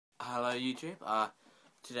Hello YouTube.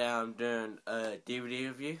 Today I'm doing a DVD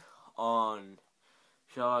review on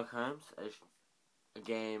Sherlock Holmes, a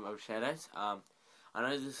game of shadows. I know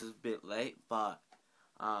this is a bit late, but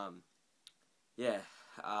yeah,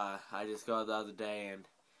 I just got it the other day, and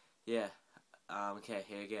yeah, okay,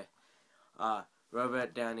 here we go.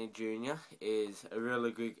 Robert Downey Jr. is a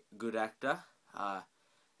really good actor,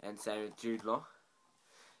 and same with Jude Law.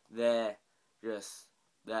 They're just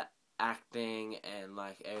that acting and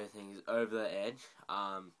like everything is over the edge,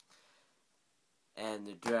 and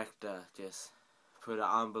the director just put an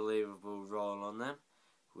unbelievable role on them,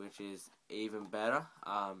 which is even better.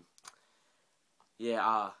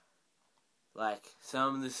 Like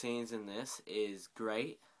some of the scenes in this is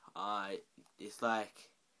great. It's like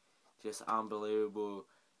just unbelievable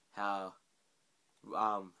how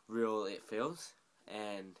real it feels,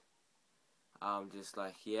 and just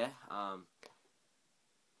like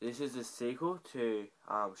this is a sequel to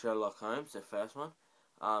Sherlock Holmes, the first one.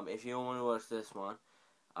 If you want to watch this one,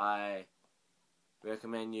 I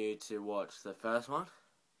recommend you to watch the first one,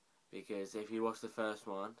 because if you watch the first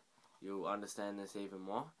one, you'll understand this even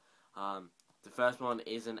more. The first one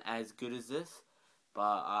isn't as good as this,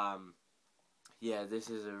 but yeah, this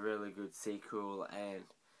is a really good sequel and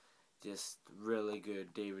just really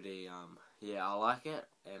good DVD. Yeah, I like it,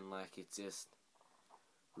 and like it's just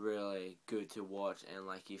really good to watch, and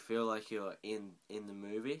like you feel like you're in the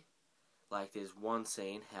movie. Like there's one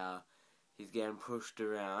scene how he's getting pushed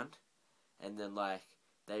around, and then like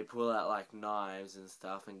they pull out like knives and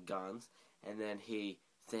stuff and guns, and then he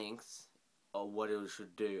thinks of what he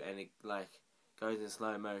should do, and it like goes in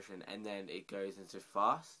slow motion, and then it goes into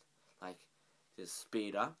fast, like just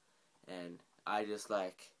speed up, and I just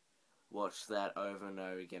like watch that over and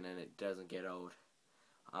over again, and it doesn't get old.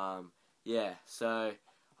 Yeah, so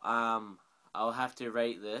I'll have to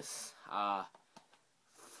rate this 4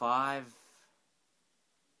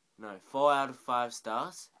 out of 5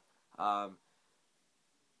 stars.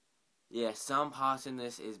 Yeah, some parts in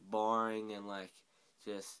this is boring and like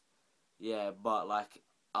just but like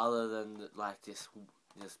other than like just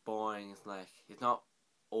boring, it's like it's not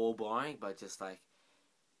all boring, but just like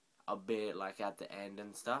a bit like at the end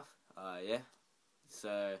and stuff. Yeah.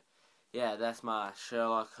 So yeah, that's my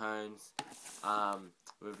Sherlock Holmes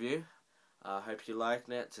review. Hope you liked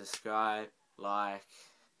it. Subscribe, like,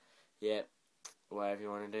 whatever you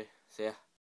want to do. See ya.